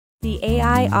The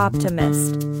AI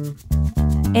Optimist.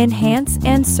 Enhance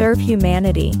and serve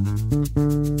humanity.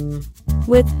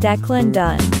 With Declan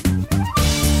Dunn.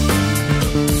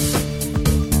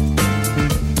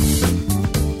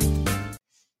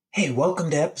 Hey, welcome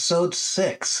to episode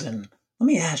 6, and let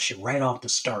me ask you right off the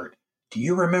start. Do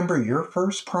you remember your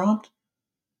first prompt?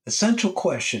 Essential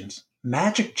questions,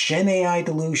 magic GenAI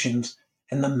delusions,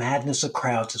 and the madness of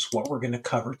crowds is what we're going to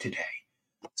cover today.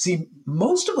 See,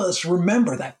 most of us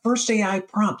remember that first AI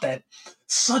prompt, that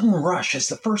sudden rush as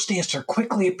the first answer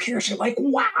quickly appears. You're like,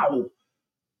 wow!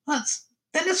 Then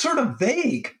it's sort of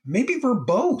vague, maybe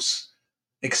verbose.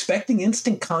 Expecting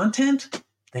instant content?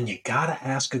 Then you gotta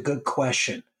ask a good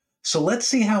question. So let's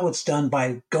see how it's done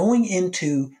by going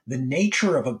into the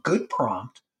nature of a good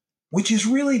prompt, which is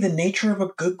really the nature of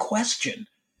a good question.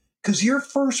 Because your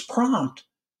first prompt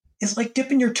is like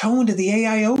dipping your toe into the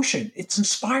AI ocean. It's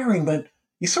inspiring, but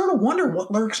you sort of wonder what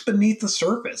lurks beneath the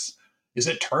surface. Is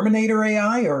it Terminator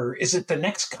AI, or is it the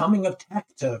next coming of tech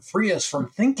to free us from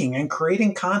thinking and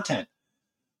creating content?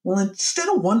 Well, instead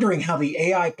of wondering how the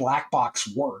AI black box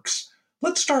works,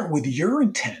 let's start with your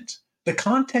intent, the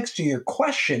context of your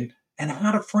question, and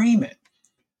how to frame it.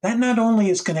 That not only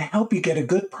is going to help you get a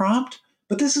good prompt,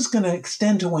 but this is going to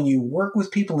extend to when you work with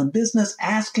people in business,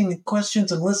 asking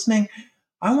questions and listening.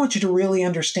 I want you to really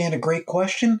understand a great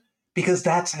question, because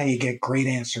that's how you get great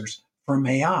answers from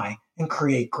AI and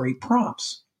create great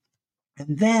prompts.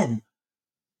 And then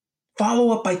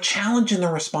follow up by challenging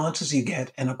the responses you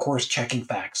get and, of course, checking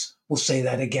facts. We'll say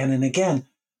that again and again,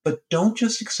 but don't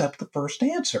just accept the first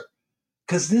answer.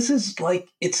 Because this is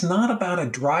it's not about a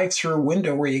drive-through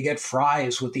window where you get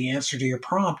fries with the answer to your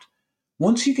prompt.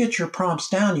 Once you get your prompts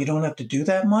down, you don't have to do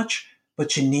that much,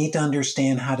 but you need to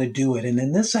understand how to do it. And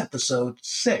in this episode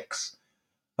 6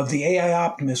 of the AI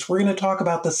Optimist, we're going to talk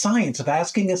about the science of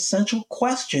asking essential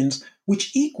questions,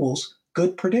 which equals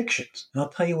good predictions. And I'll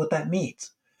tell you what that means.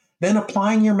 Then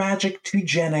applying your magic to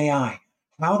GenAI,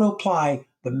 how to apply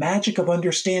the magic of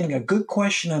understanding a good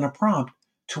question and a prompt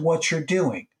to what you're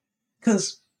doing.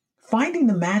 Because finding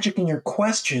the magic in your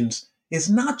questions is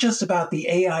not just about the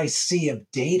AI sea of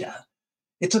data.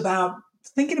 It's about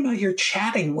thinking about you're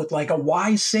chatting with a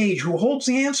wise sage who holds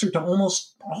the answer to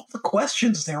almost all the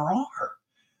questions there are.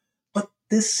 But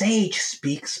this sage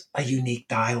speaks a unique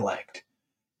dialect,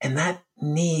 and that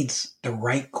needs the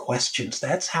right questions.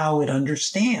 That's how it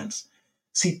understands.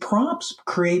 See, prompts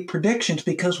create predictions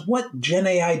because what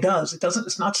GenAI does,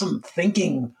 it's not some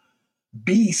thinking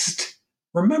beast.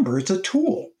 Remember, it's a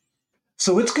tool.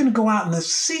 So it's going to go out in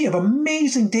this sea of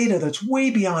amazing data that's way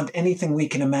beyond anything we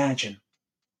can imagine.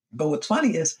 But what's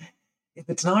funny is, if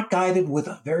it's not guided with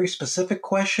a very specific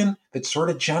question, if it's sort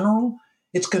of general,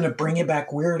 it's going to bring you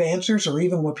back weird answers, or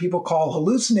even what people call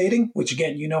hallucinating, which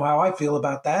again, you know how I feel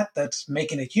about that. That's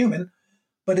making it human.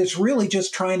 But it's really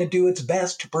just trying to do its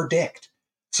best to predict.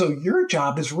 So your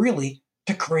job is really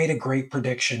to create a great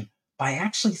prediction by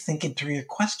actually thinking through your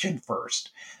question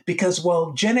first. Because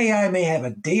while GenAI may have a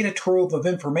data trove of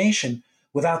information,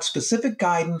 without specific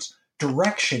guidance,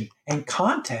 direction, and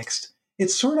context,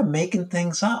 it's sort of making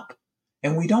things up.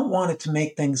 And we don't want it to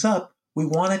make things up. We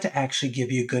want it to actually give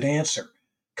you a good answer.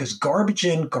 Because garbage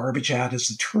in, garbage out is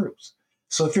the truth.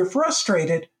 So if you're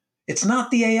frustrated, it's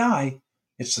not the AI,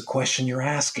 it's the question you're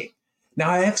asking. Now,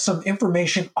 I have some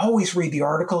information. Always read the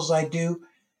articles I do.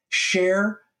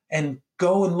 Share and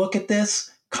go and look at this.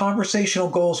 Conversational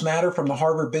Goals Matter from the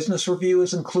Harvard Business Review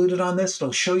is included on this.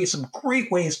 It'll show you some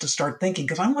great ways to start thinking,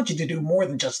 because I want you to do more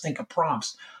than just think of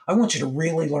prompts. I want you to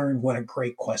really learn what a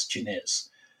great question is.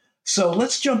 So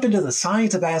let's jump into the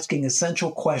science of asking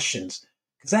essential questions,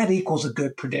 because that equals a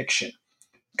good prediction.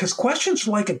 Because questions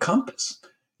are like a compass.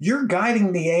 You're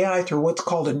guiding the AI through what's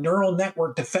called a neural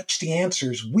network to fetch the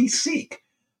answers we seek.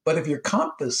 But if your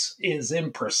compass is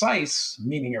imprecise,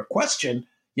 meaning your question,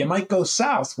 you might go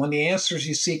south when the answers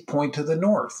you seek point to the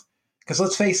north. Because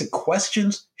let's face it,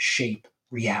 questions shape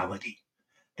reality.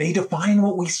 They define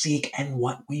what we seek and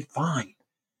what we find.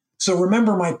 So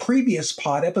remember my previous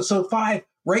pod, episode 5,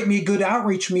 write me a good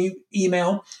outreach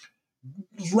email,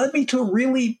 led me to a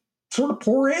really sort of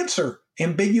poor answer,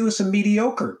 ambiguous and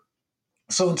mediocre.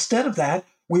 So instead of that,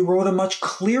 we wrote a much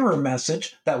clearer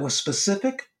message that was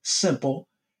specific, simple,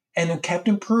 and it kept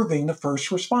improving the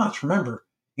first response. Remember,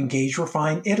 engage,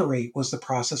 refine, iterate was the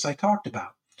process I talked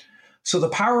about. So the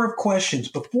power of questions.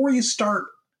 Before you start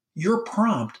your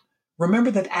prompt, remember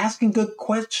that asking good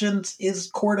questions is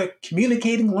core to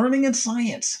communicating, learning, and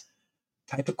science.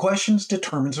 Type of questions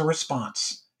determines a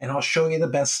response, and I'll show you the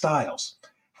best styles.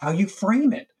 How you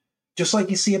frame it. Just like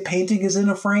you see a painting is in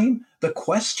a frame, the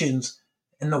questions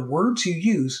and the words you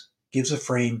use gives a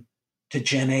frame to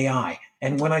GenAI.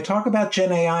 And when I talk about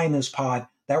GenAI in this pod,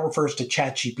 that refers to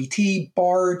ChatGPT,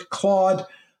 Bard, Claude.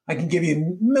 I can give you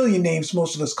a million names.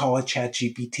 Most of us call it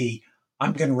ChatGPT.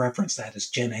 I'm going to reference that as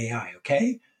GenAI,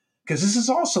 okay? Because this is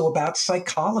also about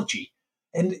psychology.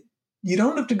 And you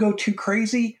don't have to go too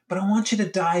crazy, but I want you to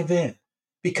dive in.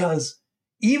 Because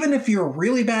even if you're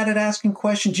really bad at asking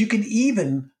questions, you can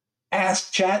even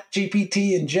ask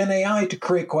ChatGPT and GenAI to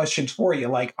create questions for you.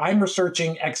 Like, I'm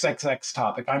researching XXX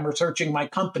topic. I'm researching my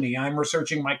company. I'm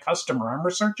researching my customer. I'm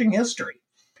researching history.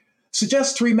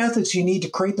 Suggest 3 methods you need to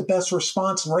create the best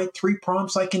response and write 3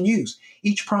 prompts I can use.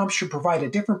 Each prompt should provide a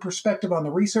different perspective on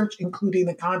the research, including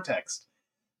the context.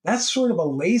 That's sort of a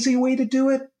lazy way to do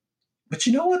it. But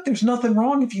you know what? There's nothing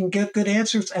wrong if you can get good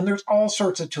answers, and there's all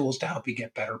sorts of tools to help you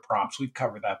get better prompts. We've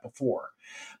covered that before.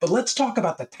 But let's talk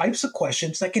about the types of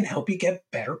questions that can help you get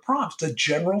better prompts, the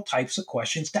general types of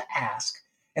questions to ask.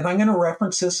 And I'm going to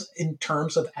reference this in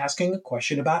terms of asking a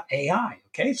question about AI,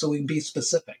 okay? So we can be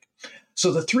specific.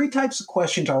 So the 3 types of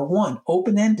questions are: 1,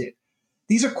 open-ended.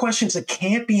 These are questions that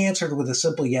can't be answered with a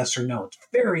simple yes or no. It's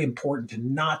very important to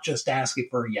not just ask it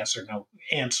for a yes or no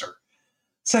answer.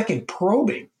 2nd,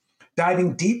 probing,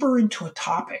 diving deeper into a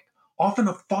topic, often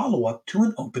a follow-up to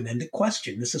an open-ended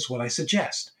question. This is what I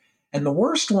suggest. And the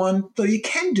worst one, though you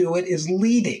can do it, is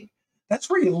leading. That's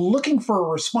where you're looking for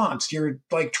a response. You're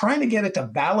like trying to get it to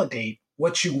validate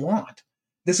what you want.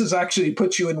 This is actually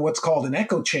puts you in what's called an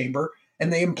echo chamber,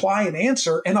 and they imply an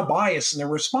answer and a bias in their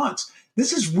response.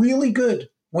 This is really good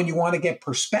when you want to get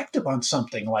perspective on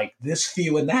something like this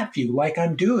view and that view, like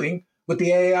I'm doing with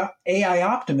the AI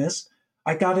Optimist.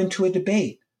 I got into a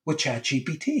debate with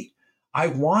ChatGPT. I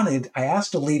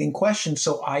asked a leading question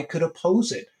so I could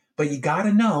oppose it. But you got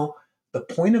to know the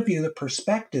point of view, the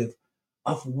perspective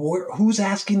of who's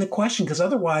asking the question, because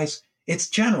otherwise it's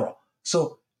general.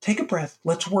 So take a breath.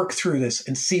 Let's work through this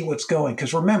and see what's going.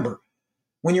 Because remember,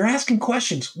 when you're asking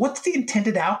questions, what's the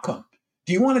intended outcome?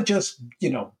 Do you want to just,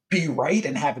 be right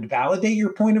and have it validate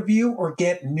your point of view, or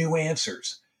get new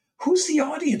answers? Who's the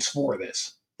audience for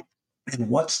this? And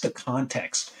what's the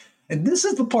context? And this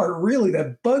is the part really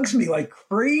that bugs me like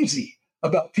crazy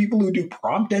about people who do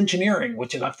prompt engineering,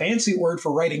 which is a fancy word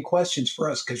for writing questions for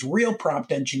us, because real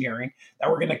prompt engineering that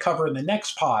we're going to cover in the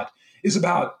next pod is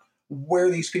about where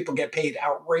these people get paid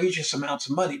outrageous amounts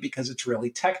of money because it's really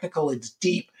technical, it's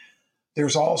deep,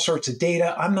 there's all sorts of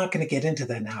data. I'm not going to get into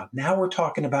that now. Now we're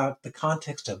talking about the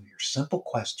context of your simple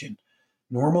question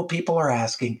normal people are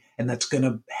asking, and that's going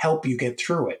to help you get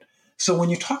through it. So when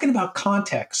you're talking about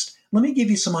context, let me give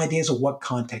you some ideas of what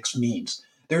context means.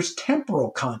 There's temporal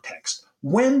context.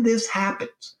 When this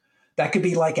happens, that could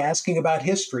be like asking about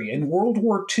history. In World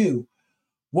War II,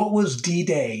 what was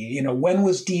D-Day? When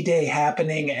was D-Day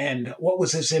happening, and what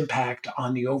was its impact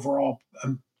on the overall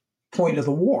point of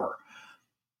the war?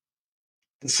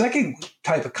 The second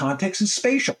type of context is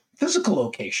spatial, physical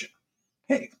location.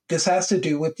 Hey, this has to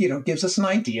do with, gives us an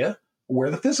idea where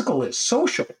the physical is.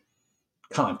 Social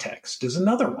context is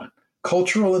another one.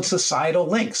 Cultural and societal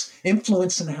links,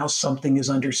 influence in how something is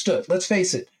understood. Let's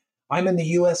face it, I'm in the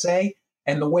USA,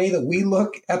 and the way that we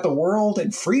look at the world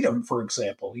and freedom, for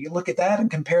example, you look at that and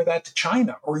compare that to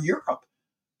China or Europe.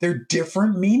 They're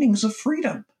different meanings of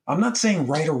freedom. I'm not saying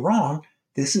right or wrong.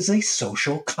 This is a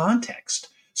social context.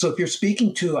 So if you're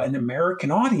speaking to an American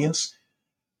audience,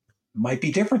 it might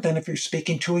be different than if you're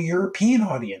speaking to a European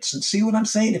audience. And see what I'm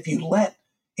saying? If you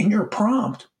in your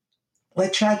prompt,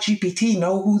 let ChatGPT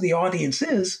know who the audience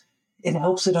is, it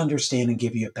helps it understand and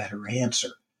give you a better answer,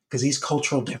 because these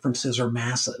cultural differences are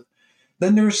massive.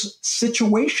 Then there's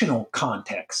situational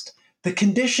context, the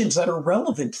conditions that are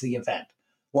relevant to the event.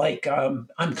 Like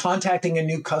I'm contacting a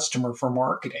new customer for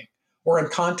marketing, or I'm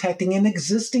contacting an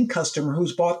existing customer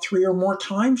who's bought 3 or more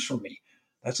times from me.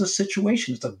 That's a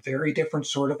situation. It's a very different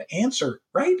sort of answer,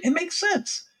 right? It makes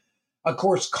sense. Of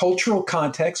course, cultural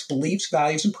context, beliefs,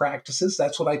 values, and practices.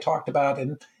 That's what I talked about.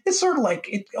 And it's sort of like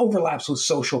it overlaps with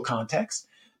social context.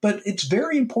 But it's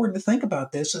very important to think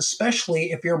about this,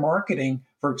 especially if you're marketing,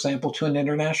 for example, to an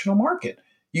international market.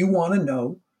 You want to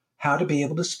know how to be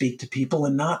able to speak to people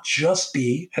and not just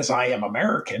be, as I am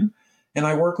American, and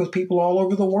I work with people all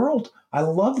over the world. I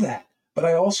love that. But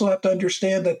I also have to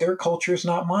understand that their culture is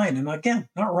not mine. And again,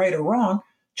 not right or wrong,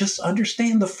 just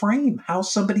understand the frame, how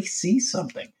somebody sees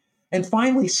something. And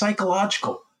finally,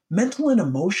 psychological, mental and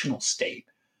emotional state.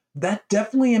 That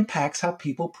definitely impacts how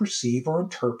people perceive or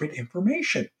interpret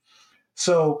information.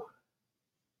 So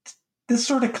this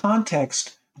sort of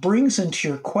context brings into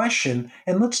your question,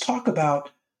 and let's talk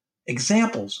about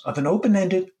examples of an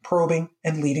open-ended, probing,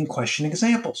 and leading question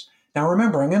examples. Now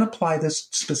remember, I'm going to apply this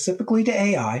specifically to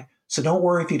AI, So don't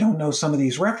worry if you don't know some of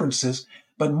these references,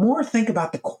 but more think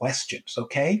about the questions,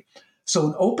 okay? So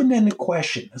an open-ended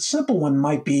question, a simple one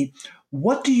might be,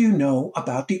 what do you know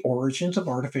about the origins of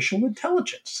artificial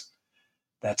intelligence?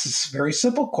 That's a very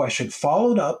simple question,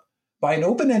 followed up by an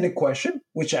open-ended question,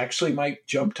 which actually might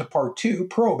jump to part two,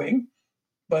 probing.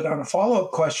 But on a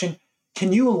follow-up question,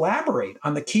 can you elaborate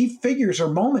on the key figures or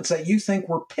moments that you think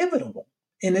were pivotal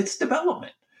in its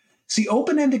development? See,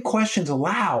 open-ended questions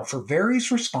allow for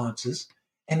various responses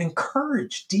and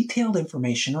encourage detailed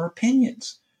information or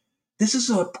opinions. This is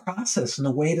a process and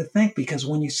a way to think because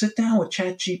when you sit down with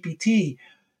ChatGPT,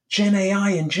 Gen AI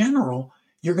in general,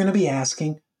 you're going to be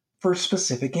asking for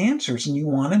specific answers and you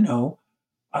want to know.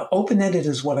 Open-ended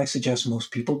is what I suggest most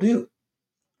people do.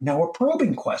 Now, a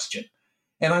probing question.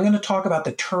 And I'm going to talk about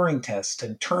the Turing test.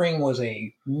 And Turing was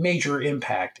a major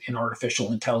impact in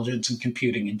artificial intelligence and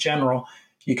computing in general.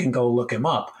 You can go look him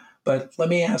up. But let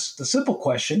me ask the simple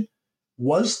question.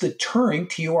 Was the Turing,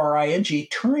 Turing,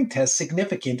 Turing test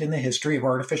significant in the history of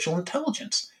artificial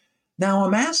intelligence? Now,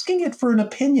 I'm asking it for an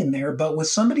opinion there, but with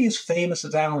somebody as famous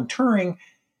as Alan Turing,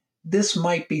 this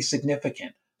might be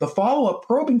significant. The follow-up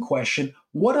probing question,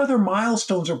 what other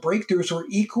milestones or breakthroughs were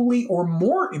equally or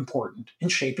more important in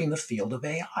shaping the field of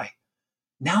AI?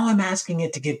 Now I'm asking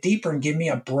it to get deeper and give me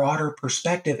a broader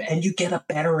perspective, and you get a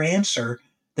better answer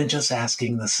than just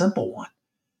asking the simple one.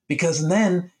 Because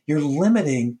then you're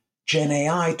limiting Gen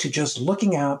AI to just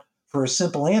looking out for a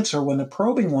simple answer when the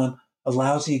probing one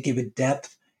allows you to give it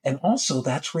depth, and also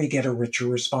that's where you get a richer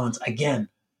response. Again,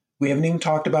 we haven't even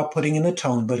talked about putting in the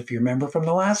tone, but if you remember from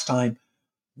the last time,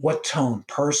 what tone?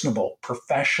 Personable,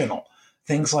 professional,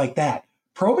 things like that.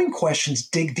 Probing questions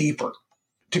dig deeper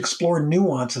to explore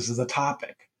nuances of the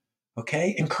topic,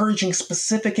 okay? Encouraging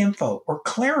specific info or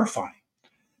clarifying.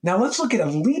 Now let's look at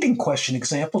a leading question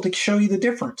example to show you the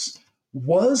difference.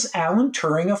 Was Alan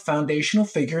Turing a foundational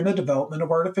figure in the development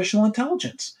of artificial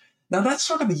intelligence? Now that's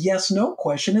sort of a yes-no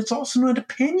question. It's also an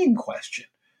opinion question.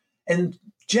 And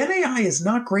Gen AI is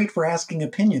not great for asking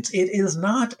opinions. It is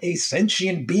not a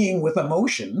sentient being with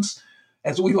emotions,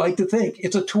 as we like to think.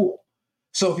 It's a tool.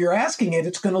 So if you're asking it,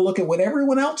 it's going to look at what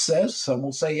everyone else says. Some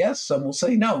will say yes, some will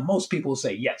say no. Most people will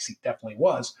say yes, he definitely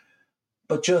was.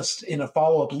 But just in a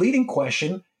follow-up leading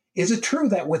question, is it true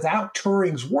that without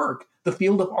Turing's work, the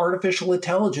field of artificial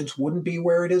intelligence wouldn't be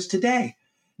where it is today?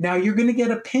 Now, you're going to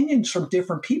get opinions from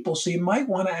different people, so you might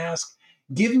want to ask,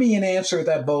 give me an answer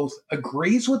that both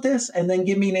agrees with this and then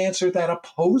give me an answer that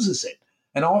opposes it.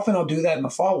 And often I'll do that in the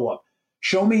follow-up.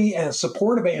 Show me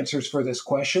supportive answers for this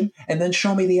question and then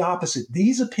show me the opposite.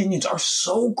 These opinions are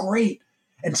so great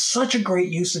and such a great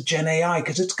use of Gen AI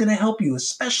because it's going to help you,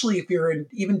 especially if you're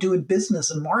even doing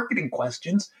business and marketing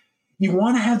questions. You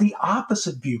want to have the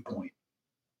opposite viewpoint.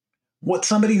 What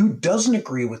somebody who doesn't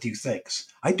agree with you thinks.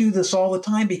 I do this all the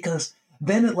time because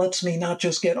then it lets me not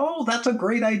just get, oh, that's a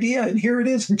great idea, and here it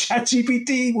is, and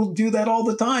ChatGPT will do that all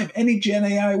the time. Any Gen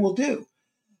AI will do.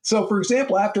 So, for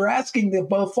example, after asking the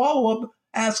above follow-up,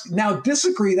 ask, now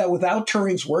disagree that without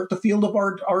Turing's work, the field of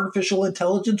artificial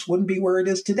intelligence wouldn't be where it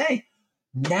is today.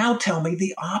 Now tell me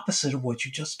the opposite of what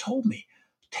you just told me.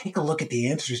 Take a look at the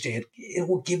answers, Dad. It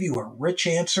will give you a rich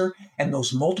answer, and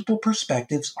those multiple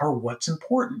perspectives are what's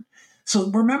important. So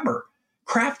remember,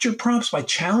 craft your prompts by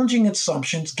challenging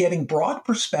assumptions, getting broad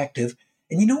perspective,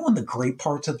 and you know one of the great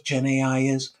parts of Gen AI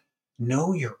is?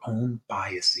 Know your own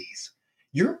biases.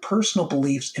 Your personal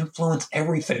beliefs influence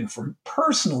everything from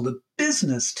personal to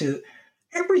business to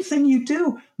everything you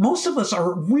do. Most of us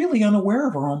are really unaware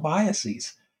of our own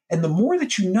biases. And the more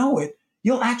that you know it,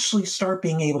 you'll actually start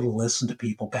being able to listen to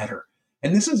people better.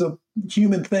 And this is a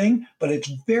human thing, but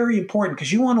it's very important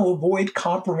because you want to avoid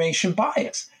confirmation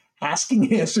bias,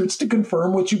 asking answers to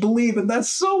confirm what you believe. And that's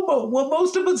so what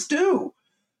most of us do.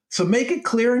 So make it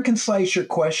clear and concise your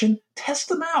question, test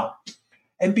them out.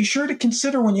 And be sure to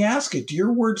consider when you ask it, do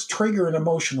your words trigger an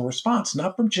emotional response,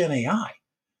 not from Gen AI?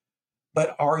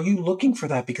 But are you looking for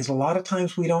that? Because a lot of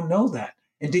times we don't know that.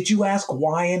 And did you ask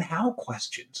why and how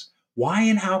questions? Why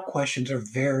and how questions are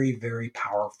very, very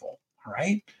powerful. All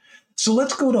right. So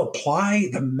let's go to apply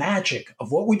the magic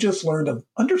of what we just learned of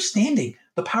understanding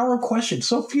the power of questions.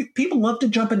 So few people love to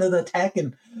jump into the tech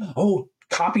and,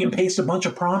 copy and paste a bunch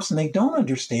of prompts, and they don't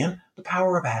understand the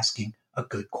power of asking a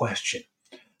good question.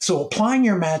 So applying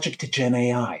your magic to Gen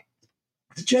AI.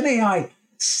 The Gen AI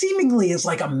seemingly is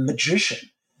like a magician.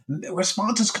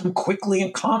 Responses come quickly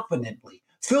and confidently,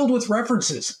 filled with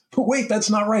references. But wait,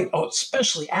 that's not right.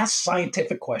 Especially ask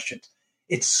scientific questions.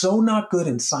 It's so not good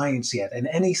in science yet, and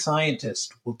any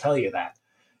scientist will tell you that.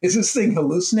 Is this thing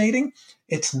hallucinating?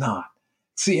 It's not.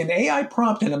 See, an AI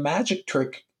prompt and a magic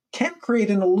trick can create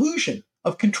an illusion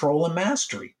of control and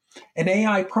mastery. An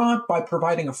AI prompt, by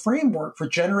providing a framework for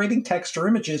generating text or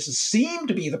images, is seen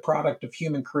to be the product of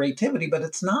human creativity, but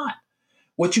it's not.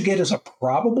 What you get is a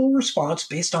probable response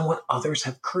based on what others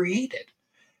have created.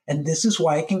 And this is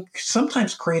why it can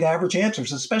sometimes create average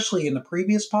answers, especially in the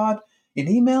previous pod. In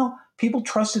email, people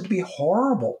trust it to be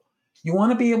horrible. You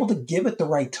want to be able to give it the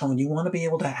right tone. You want to be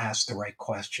able to ask the right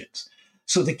questions.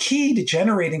 So the key to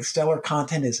generating stellar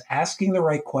content is asking the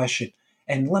right question.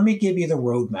 And let me give you the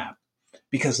roadmap,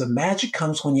 because the magic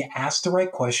comes when you ask the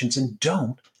right questions and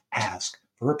don't ask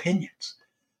for opinions.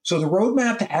 So the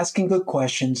roadmap to asking good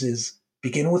questions is: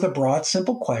 begin with a broad,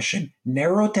 simple question,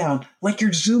 narrow it down like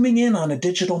you're zooming in on a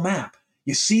digital map.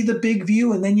 You see the big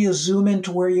view and then you zoom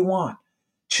into where you want.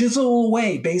 Chisel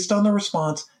away based on the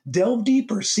response, delve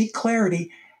deeper, seek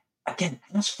clarity. Again,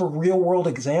 ask for real world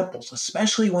examples,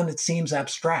 especially when it seems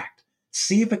abstract.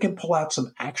 See if it can pull out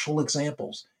some actual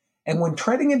examples. And when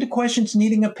treading into questions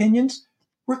needing opinions,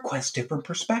 request different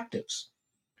perspectives.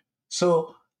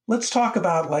 So let's talk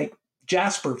about, like,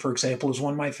 Jasper, for example, is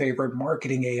one of my favorite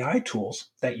marketing AI tools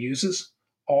that uses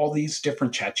all these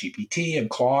different ChatGPT and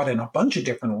Claude and a bunch of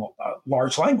different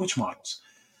large language models.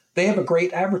 They have a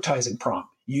great advertising prompt.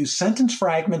 Use sentence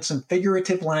fragments and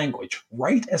figurative language.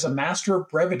 Write as a master of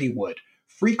brevity would.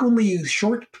 Frequently use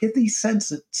short, pithy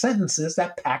sentences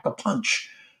that pack a punch.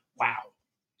 Wow.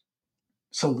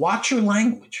 So watch your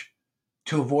language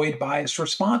to avoid biased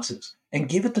responses and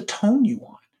give it the tone you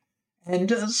want.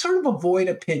 And sort of avoid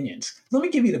opinions. Let me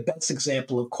give you the best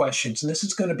example of questions, and this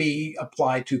is going to be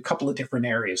applied to a couple of different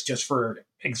areas, just for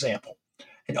example.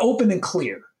 An open and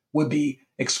clear would be: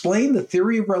 explain the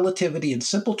theory of relativity in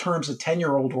simple terms a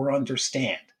 10-year-old will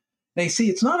understand. Now, you see,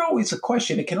 it's not always a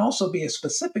question. It can also be a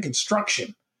specific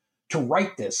instruction to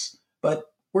write this,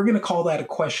 but we're going to call that a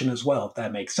question as well, if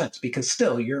that makes sense, because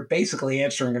still, you're basically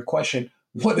answering a question: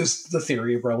 what is the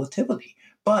theory of relativity?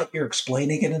 But you're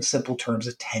explaining it in simple terms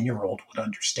a 10-year-old would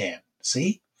understand.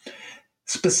 See?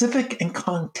 Specific and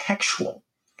contextual.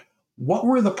 What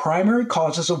were the primary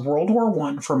causes of World War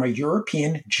I from a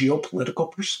European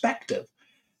geopolitical perspective?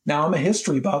 Now, I'm a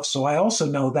history buff, so I also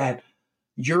know that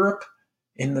Europe,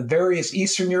 in the various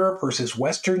Eastern Europe versus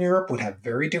Western Europe, would have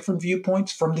very different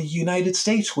viewpoints, from the United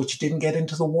States, which didn't get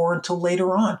into the war until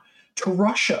later on, to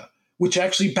Russia, which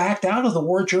actually backed out of the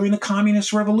war during the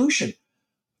Communist Revolution.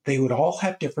 They would all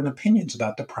have different opinions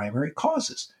about the primary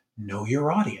causes. Know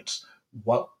your audience.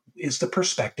 What is the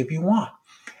perspective you want?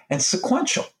 And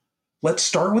sequential. Let's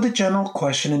start with a general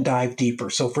question and dive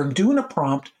deeper. So if I'm doing a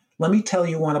prompt, let me tell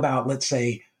you one about, let's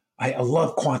say, I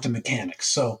love quantum mechanics.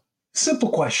 So simple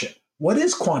question: what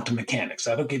is quantum mechanics?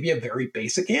 That'll give you a very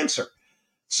basic answer.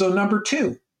 So number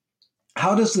 2,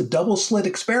 how does the double slit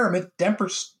experiment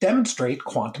demonstrate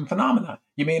quantum phenomena?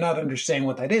 You may not understand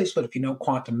what that is, but if you know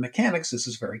quantum mechanics, this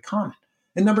is very common.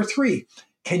 And number 3,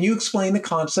 can you explain the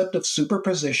concept of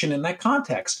superposition in that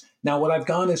context? Now, what I've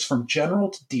gone is from general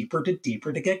to deeper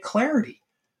to get clarity.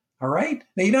 All right?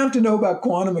 Now, you don't have to know about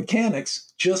quantum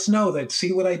mechanics. Just know that,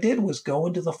 see, what I did was go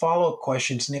into the follow-up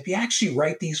questions. And if you actually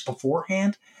write these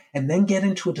beforehand and then get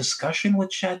into a discussion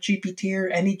with ChatGPT or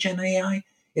any GenAI,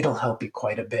 it'll help you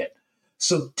quite a bit.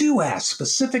 So do ask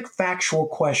specific factual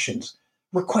questions.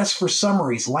 Requests for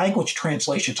summaries, language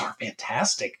translations are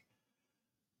fantastic.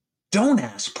 Don't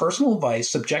ask personal advice,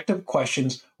 subjective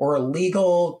questions, or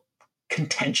illegal,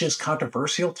 contentious,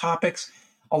 controversial topics.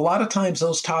 A lot of times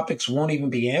those topics won't even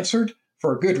be answered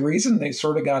for a good reason. They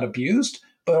sort of got abused,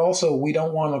 but also we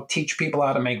don't want to teach people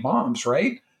how to make bombs,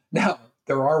 right? Now,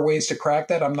 there are ways to crack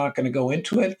that. I'm not going to go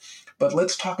into it, but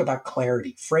let's talk about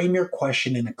clarity. Frame your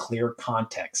question in a clear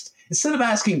context. Instead of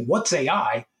asking, what's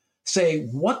AI? Say,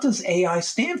 what does AI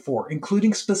stand for,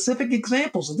 including specific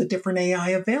examples of the different AI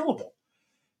available.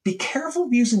 Be careful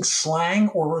of using slang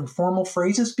or informal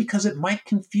phrases because it might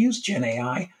confuse Gen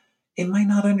AI. It might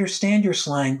not understand your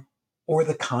slang or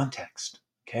the context,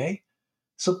 okay?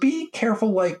 So be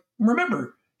careful, like,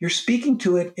 remember, you're speaking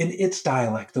to it in its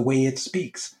dialect, the way it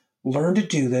speaks. Learn to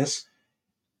do this.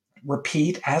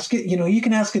 Repeat, ask it, you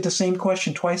can ask it the same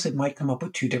question twice. It might come up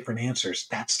with 2 different answers.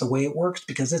 That's the way it works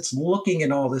because it's looking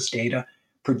at all this data,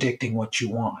 predicting what you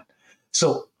want.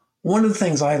 So one of the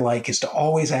things I like is to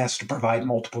always ask to provide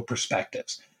multiple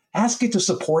perspectives. Ask it to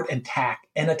support and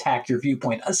attack your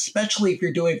viewpoint, especially if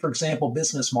you're doing, for example,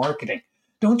 business marketing.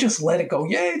 Don't just let it go,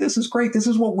 yay, this is great. This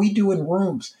is what we do in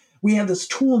rooms. We have this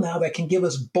tool now that can give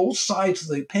us both sides of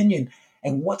the opinion,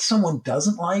 and what someone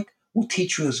doesn't like will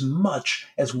teach you as much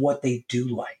as what they do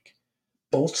like.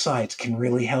 Both sides can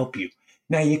really help you.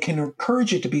 Now, you can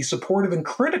encourage it to be supportive and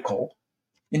critical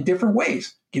in different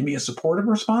ways. Give me a supportive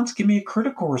response, give me a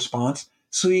critical response.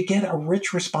 so you get a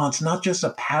rich response, not just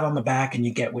a pat on the back and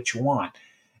you get what you want.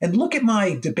 And look at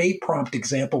my debate prompt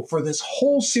example for this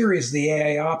whole series, The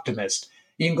AI Optimist.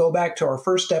 You can go back to our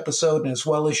first episode, and as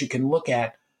well as you can look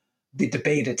at the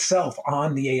debate itself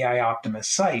on the AI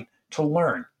Optimist site to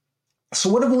learn. So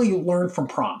what have we learned from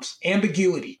prompts?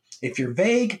 Ambiguity. If you're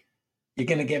vague, you're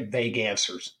going to get vague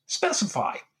answers.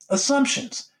 Specify.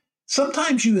 Assumptions.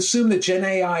 Sometimes you assume that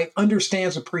GenAI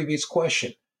understands a previous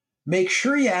question. Make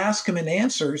sure you ask him in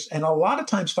answers. And a lot of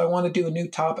times, if I want to do a new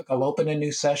topic, I'll open a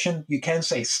new session. You can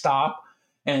say stop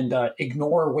and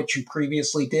ignore what you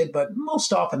previously did. But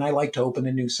most often, I like to open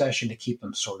a new session to keep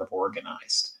them sort of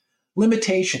organized.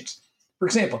 Limitations. For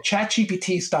example,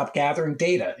 ChatGPT stopped gathering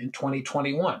data in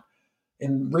 2021.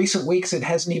 In recent weeks, it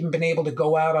hasn't even been able to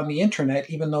go out on the internet,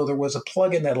 even though there was a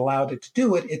plugin that allowed it to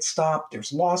do it. It stopped.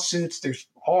 There's lawsuits. There's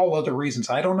all other reasons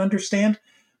I don't understand,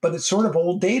 but it's sort of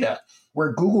old data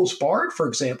where Google's Bard, for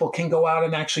example, can go out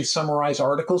and actually summarize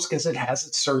articles because it has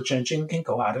its search engine, can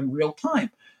go out in real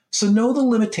time. So know the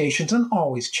limitations and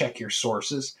always check your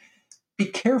sources. Be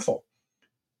careful.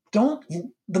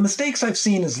 The mistakes I've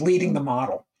seen is leading the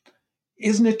model.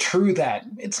 Isn't it true that?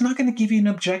 It's not going to give you an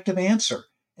objective answer.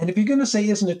 And if you're going to say,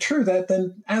 isn't it true that,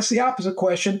 then ask the opposite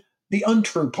question, the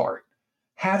untrue part.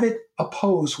 Have it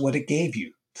oppose what it gave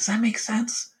you. Does that make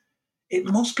sense?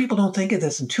 Most people don't think of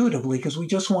this intuitively because we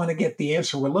just want to get the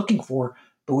answer we're looking for,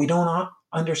 but we don't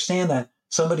understand that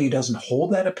somebody who doesn't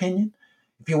hold that opinion,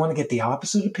 if you want to get the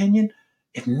opposite opinion,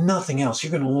 if nothing else,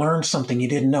 you're going to learn something you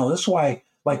didn't know. That's why,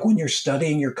 like when you're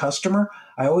studying your customer,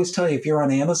 I always tell you, if you're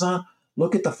on Amazon,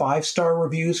 look at the 5-star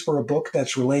reviews for a book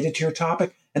that's related to your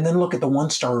topic, and then look at the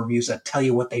 1-star reviews that tell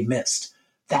you what they missed.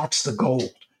 That's the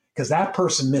gold, because that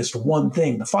person missed one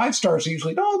thing. The 5 stars are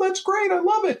usually, oh, that's great, I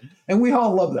love it. And we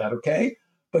all love that, okay?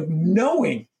 But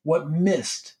knowing what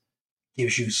missed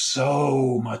gives you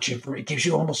so much information. It gives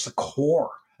you almost the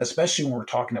core, especially when we're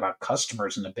talking about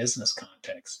customers in a business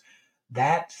context.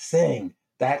 That thing,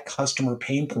 that customer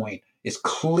pain point is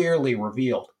clearly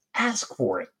revealed. Ask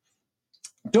for it.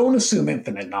 Don't assume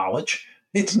infinite knowledge.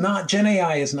 It's not,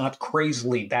 GenAI is not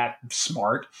crazily that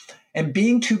smart. And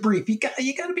being too brief, you got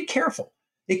to be careful.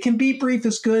 It can be brief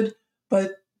is good,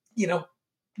 but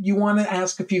you want to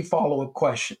ask a few follow-up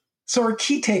questions. So our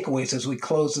key takeaways as we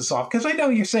close this off, because I know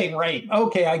you're saying, right,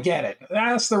 okay, I get it.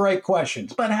 Ask the right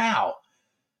questions, but how?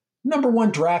 Number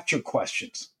one, draft your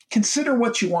questions. Consider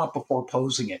what you want before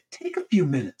posing it. Take a few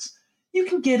minutes. You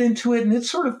can get into it, and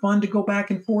it's sort of fun to go back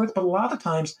and forth, but a lot of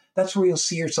times that's where you'll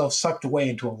see yourself sucked away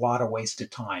into a lot of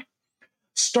wasted time.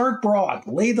 Start broad.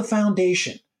 Lay the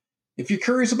foundation. If you're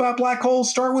curious about black holes,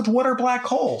 start with what are black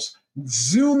holes?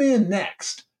 Zoom in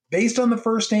next. Based on the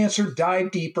first answer,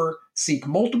 dive deeper, seek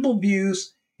multiple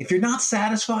views. If you're not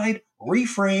satisfied,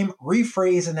 reframe,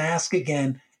 rephrase, and ask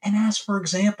again, and ask for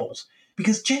examples.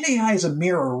 Because GenAI is a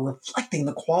mirror reflecting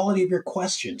the quality of your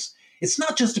questions. It's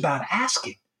not just about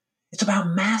asking. It's about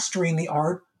mastering the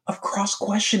art of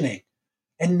cross-questioning.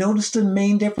 And notice the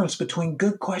main difference between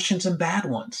good questions and bad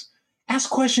ones. Ask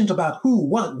questions about who,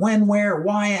 what, when, where,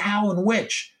 why, how, and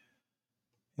which.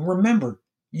 And remember,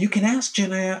 you can ask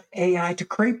GenAI to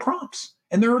create prompts.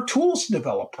 And there are tools to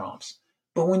develop prompts.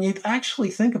 But when you actually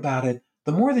think about it,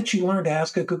 the more that you learn to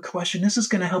ask a good question, this is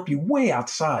going to help you way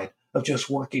outside of just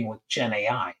working with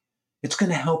GenAI. It's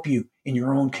going to help you in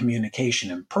your own communication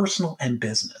in personal and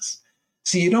business.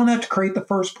 So you don't have to create the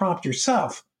first prompt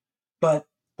yourself, but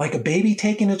like a baby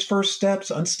taking its first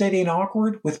steps, unsteady and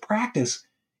awkward, with practice,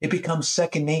 it becomes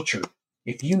second nature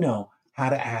if you know how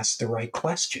to ask the right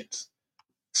questions.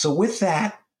 So with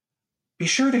that, be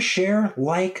sure to share,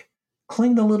 like,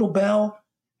 cling the little bell,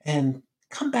 and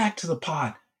come back to the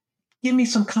pod. Give me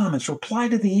some comments, reply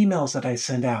to the emails that I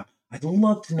send out. I'd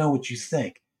love to know what you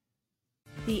think.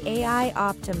 The AI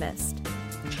Optimist.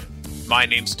 My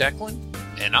name's Declan,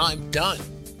 and I'm done.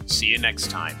 See you next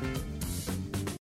time.